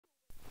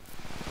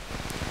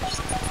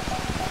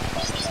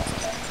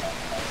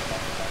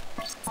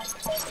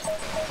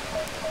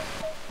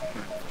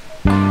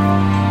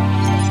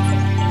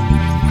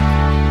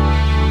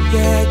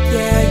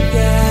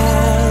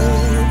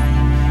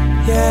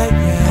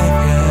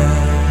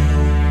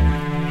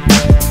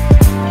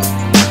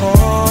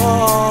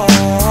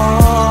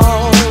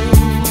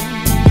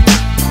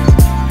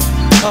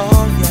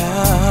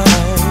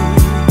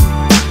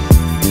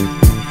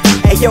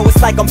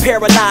like I'm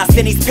paralyzed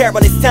in these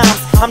perilous times.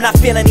 I'm not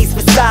feeling these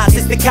facades,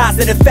 it's the cause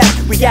and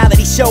effect.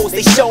 Reality shows,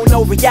 they show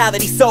no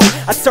reality, so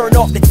I turn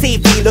off the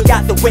TV, look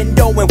out the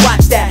window and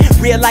watch that.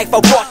 Real life,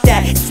 I walk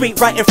that street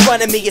right in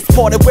front of me. It's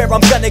part of where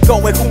I'm gonna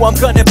go and who I'm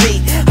gonna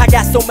be. I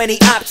got so many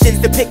options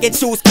to pick and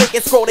choose, click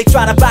and scroll, they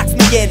try to box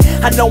me in.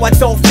 I know I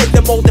don't fit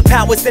the mold, the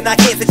powers in our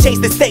hands to change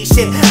the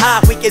station.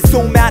 We can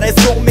zoom out and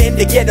zoom in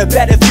to get a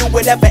better view,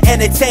 whatever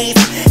entertains.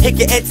 It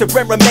can enter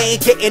and remain,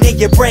 getting in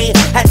your brain.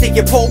 After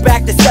you pull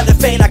back the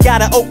cellophane, I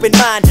got an open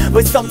mind,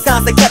 but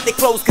sometimes I kept it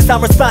closed, cause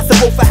I'm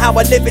responsible for how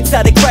I live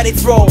until the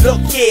credits roll.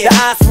 Look here, the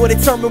eyes will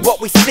determine what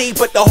we see,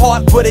 but the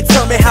heart will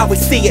determine how we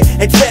see it.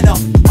 And then are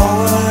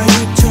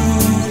you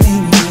tuning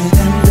in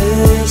and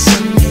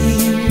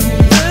listening?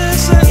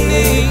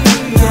 Listening,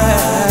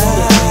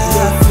 yeah.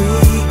 Your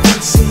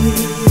frequency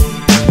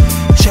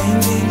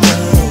changing the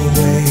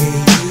way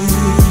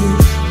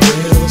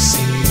you will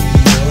see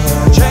your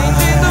life.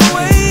 Changing the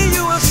way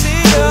you will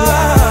see your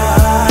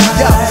life.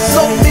 Yeah,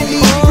 so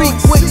many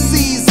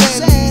frequencies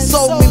and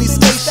so many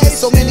stations,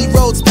 so many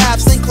roads,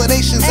 paths,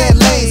 inclinations, and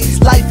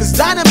lanes. Life is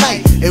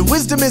dynamite, and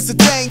wisdom is the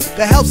thing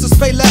that helps us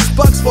pay less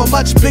bucks for a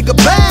much bigger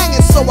bang.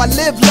 And so I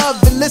live,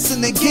 love, and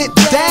listen and get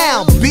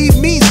down. Be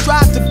me,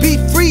 strive to be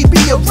free,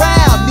 be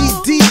around. Knee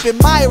deep,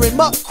 admiring,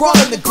 up,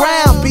 crawling the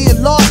ground.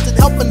 Being lost and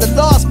helping the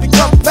lost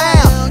become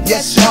found.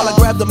 Yes, y'all, I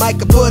grab the mic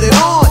and put it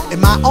on.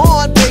 And my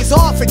on pays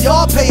off, and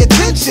y'all pay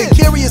attention.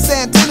 Curious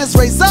antennas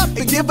raise up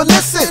and give a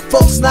listen.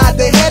 Folks nod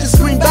their head and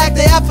scream back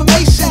their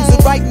affirmations.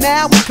 And right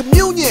now, in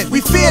communion, we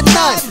fear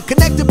none.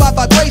 Connected by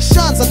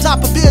vibrations on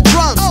top of their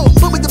drums.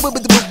 Boom, boom, boom,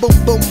 boom,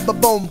 boom, boom,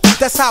 boom.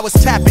 That's how it's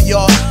tapping,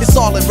 y'all. It's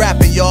all in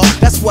rapping, y'all.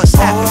 That's what's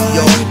happening,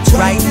 y'all.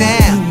 Right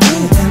now.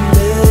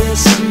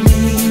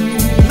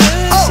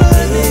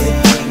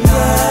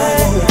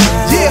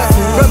 Yeah,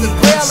 Brother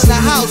Grail in the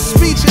house,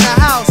 speech in the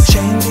house.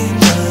 Changing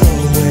the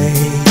way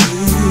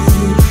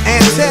you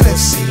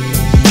Antennas. see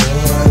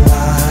your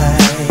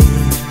life.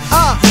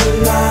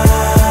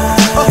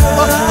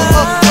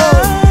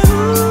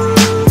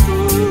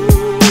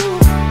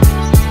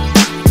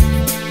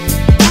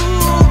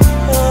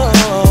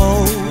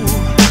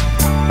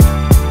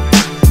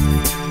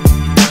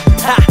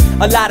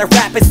 a lot of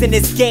rappers in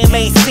this game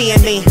ain't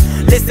seeing me.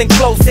 Listen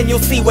close and you'll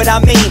see what I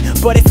mean.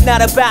 But it's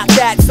not about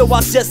that, so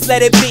I'll just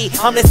let it be.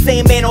 I'm the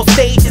same man on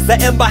stage as I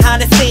am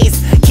behind the scenes.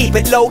 Keep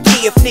it low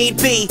key if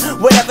need be.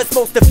 Whatever's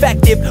most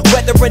effective,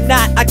 whether or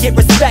not I get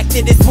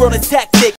respected. This world is hectic.